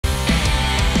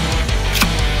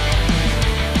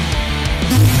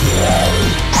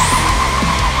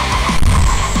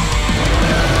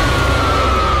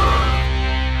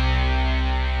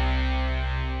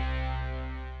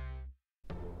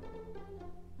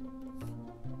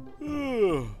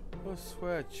I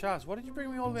swear, Chaz, what did you bring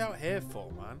me all the way out here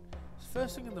for, man? It's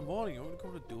first thing in the morning. You want to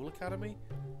go to Duel Academy?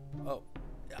 Oh,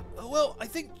 yeah. Well, I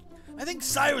think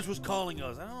Syrus was calling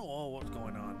us. I don't know what's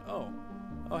going on.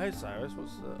 Oh, hey Syrus.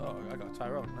 What's? Oh, I got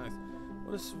Tyrone. Nice.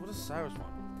 What does Syrus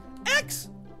want? X,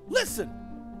 listen.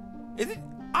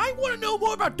 I want to know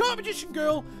more about Dark Magician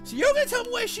Girl. So you're gonna tell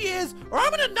me where she is, or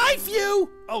I'm gonna knife you.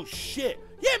 Oh shit.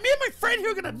 Yeah, me and my friend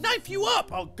here are gonna knife you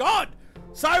up. Oh god.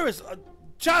 Syrus,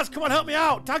 Chaz, come on, help me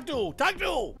out. Tag duel.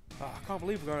 Oh, I can't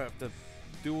believe we're gonna have to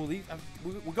duel these.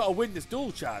 We gotta win this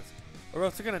duel, Chaz, or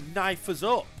else they're gonna knife us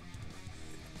up.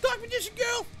 Dark Magician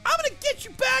Girl, I'm gonna get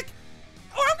you back,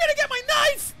 or I'm gonna get my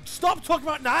knife. Stop talking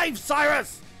about knives,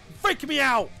 Syrus. You're freaking me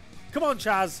out. Come on,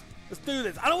 Chaz. Let's do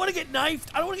this. I don't want to get knifed.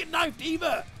 I don't want to get knifed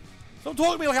either. Don't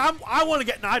talk to me like I want to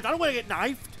get knifed. I don't want to get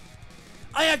knifed.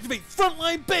 I activate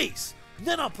Frontline Base. And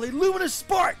then I'll play Luminous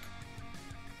Spark.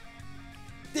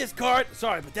 This card,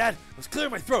 sorry about that, I was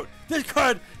clearing my throat. This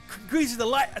card increases the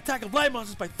attack of light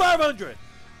monsters by 500.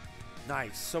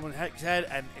 Nice, summon Hex Head,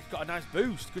 and it's got a nice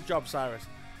boost. Good job, Syrus.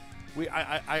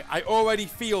 I already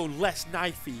feel less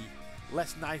knifing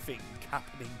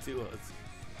happening to us.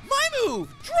 My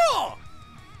move, draw,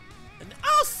 and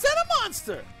I'll set a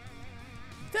monster.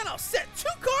 Then I'll set 2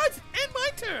 cards and my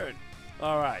turn.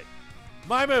 All right,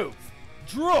 my move,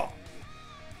 draw.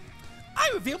 I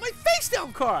reveal my face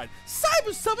down card,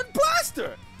 Cyber Summon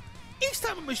Blaster. Each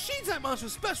time a machine type monster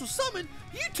is special summon,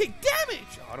 you take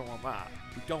damage. Oh, I don't want that.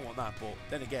 We don't want that, but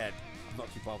then again, I'm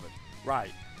not too bothered.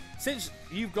 Right, since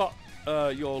you've got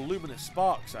your Luminous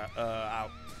Sparks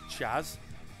out, Chaz,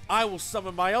 I will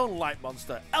summon my own light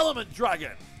monster, Element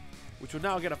Dragon, which will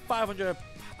now get a 500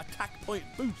 attack point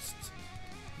boost.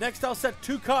 Next, I'll set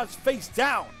 2 cards face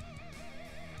down.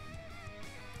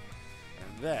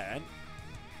 And then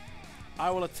I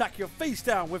will attack your face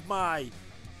down with my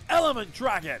Element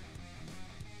Dragon.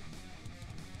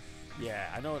 Yeah,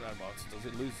 I know what that monster does.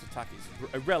 It loses attack.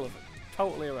 It's irrelevant.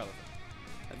 Totally irrelevant.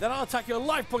 And then I'll attack your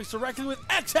life points directly with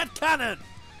X-Head Cannon.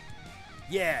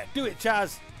 Yeah, do it,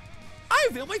 Chaz. I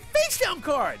reveal my face down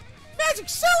card, Magic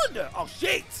Cylinder. Oh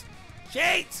shit!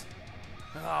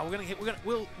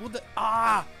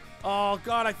 Oh, oh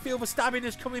god, I feel the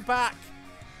stabbiness coming back.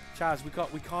 Chaz, we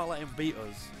can't let him beat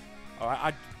us. All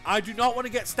right, I do not want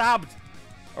to get stabbed.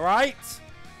 All right,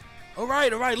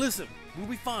 listen, we'll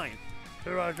be fine.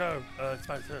 Here I go. It's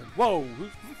my turn. Whoa, who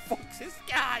the fuck's this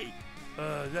guy?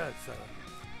 Yeah,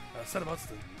 it's set a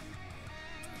monster.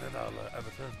 And then I'll have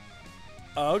a turn.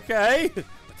 Okay.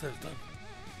 My turn's done.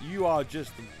 You are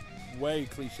just way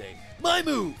cliche. My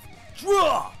move,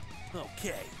 draw.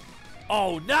 Okay.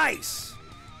 Oh, nice.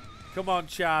 Come on,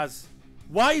 Chaz.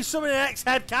 Why are you summoning an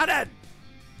X-Head Cannon?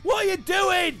 What are you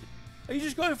doing? Are you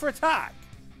just going for attack?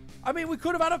 I mean, we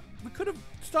could have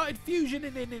started fusion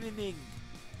in.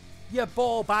 You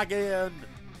ball bagging.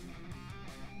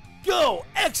 Go,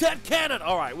 X-Head Cannon.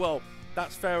 All right, well,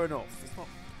 that's fair enough. It's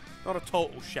not a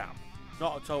total sham.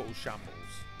 Not a total shambles.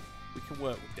 We can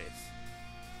work with this.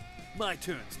 My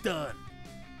turn's done.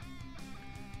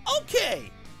 Okay,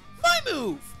 my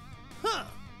move. Huh.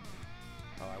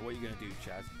 All right, what are you gonna do,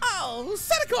 Chaz? I'll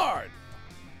set a card.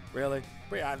 Really?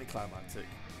 Pretty anticlimactic,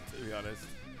 to be honest.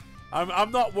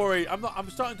 I'm not worried. I'm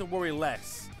starting to worry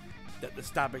less that the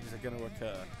stabbings are gonna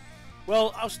occur.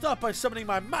 Well, I'll start by summoning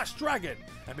my Masked Dragon,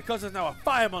 and because there's now a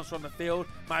fire monster on the field,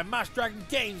 my Masked Dragon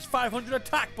gains 500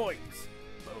 attack points.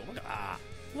 Boom, look at that.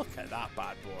 Look at that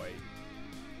bad boy.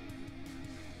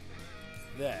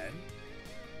 Then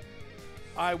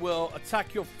I will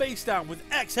attack your face down with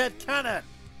X-Head Cannon.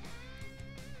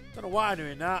 Don't know why I'm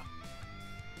doing that.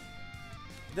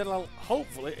 Then I'll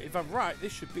hopefully, if I'm right,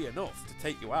 this should be enough to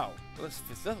take you out. Let's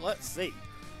see.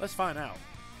 Let's find out.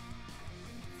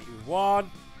 Hit you with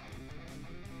 1.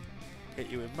 Hit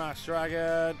you with Masked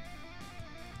Dragon.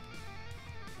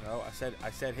 No, I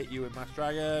said hit you with Masked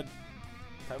Dragon.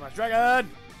 Attack Masked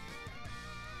Dragon.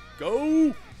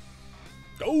 Go.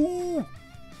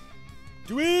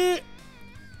 Do it.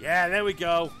 Yeah, there we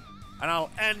go. And I'll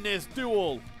end this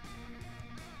duel.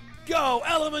 Go,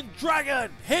 Element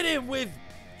Dragon. Hit him with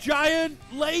Giant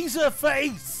Laser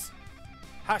Face.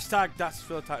 Hashtag that's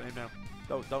Phil attack name now.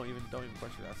 Don't even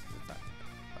question that. That's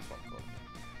what I'm calling it.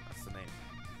 That's the name.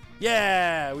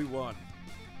 Yeah, we won.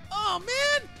 Oh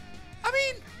man. I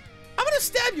mean, I'm gonna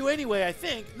stab you anyway, I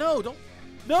think. No,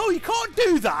 you can't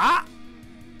do that.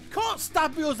 You can't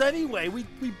stab us anyway. We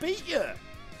beat you.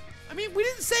 I mean, we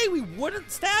didn't say we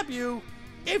wouldn't stab you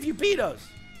if you beat us.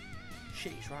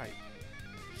 Shit,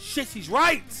 he's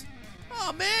right.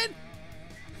 Oh, man.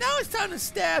 Now it's time to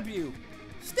stab you.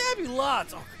 Stab you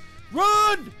lots. Oh,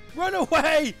 run! Run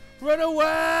away!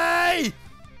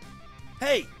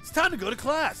 Hey, it's time to go to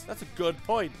class. That's a good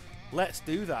point. Let's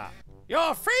do that.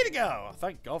 You're free to go.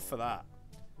 Thank God for that.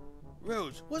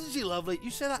 Rose, wasn't she lovely? You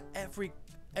say that every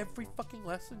fucking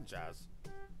lesson, Jazz.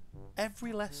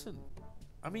 Every lesson.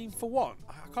 I mean, for one,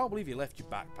 I can't believe you left your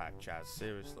backpack, Chaz.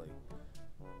 Seriously.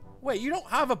 Wait, you don't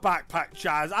have a backpack,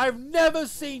 Chaz. I've never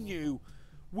seen you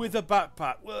with a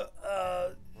backpack. Well,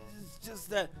 it's just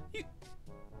that you,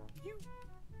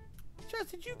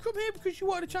 Chaz, did you come here because you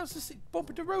wanted a chance to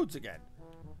bump into Rhodes again?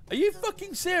 Are you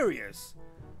fucking serious?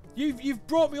 You've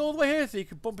brought me all the way here so you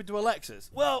can bump into Alexis.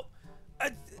 Well,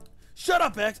 shut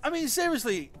up, X. I mean,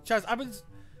 seriously, Chaz.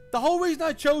 The whole reason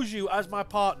I chose you as my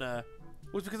partner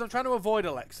was because I'm trying to avoid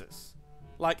Alexis.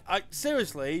 Like,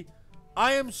 seriously,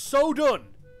 I am so done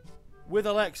with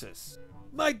Alexis.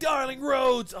 My darling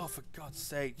Rhodes! Oh, for God's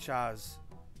sake, Chaz.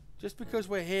 Just because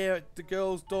we're here at the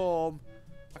girls' dorm,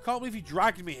 I can't believe you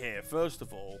dragged me here, first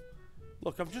of all.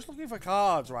 Look, I'm just looking for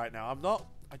cards right now.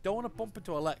 I don't want to bump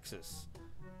into Alexis.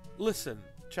 Listen,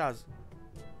 Chaz,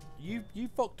 you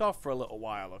fucked off for a little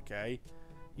while, okay?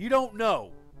 You don't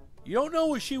know. You don't know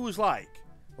what she was like.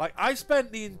 Like, I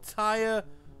spent the entire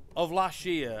of last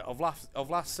year, of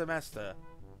last semester,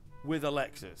 with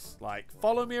Alexis. Like,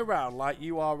 follow me around like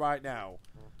you are right now.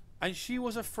 And she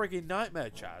was a friggin' nightmare,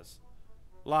 Chaz.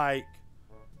 Like,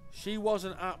 she was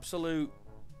an absolute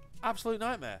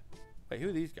nightmare. Wait, who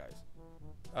are these guys?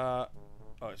 Oh,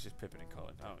 it's just Pippin and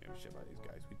Colin. I don't give a shit about these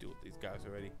guys. We dealt with these guys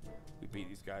already. We beat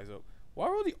these guys up. Why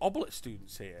are all the Oblet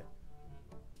students here?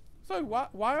 So, why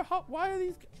are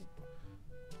these...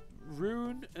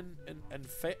 Rune and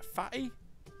Fatty?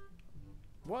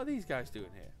 What are these guys doing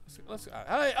here? Let's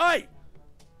hey!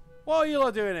 What are you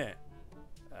lot doing here?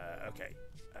 Okay.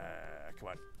 Come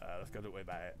on. Let's go do it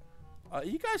about it. Are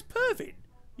you guys perving?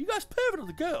 You guys perving on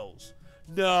the girls?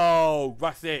 No,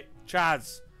 that's it.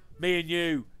 Chaz, me and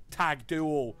you, tag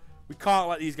duel. We can't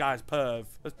let these guys perv.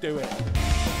 Let's do it.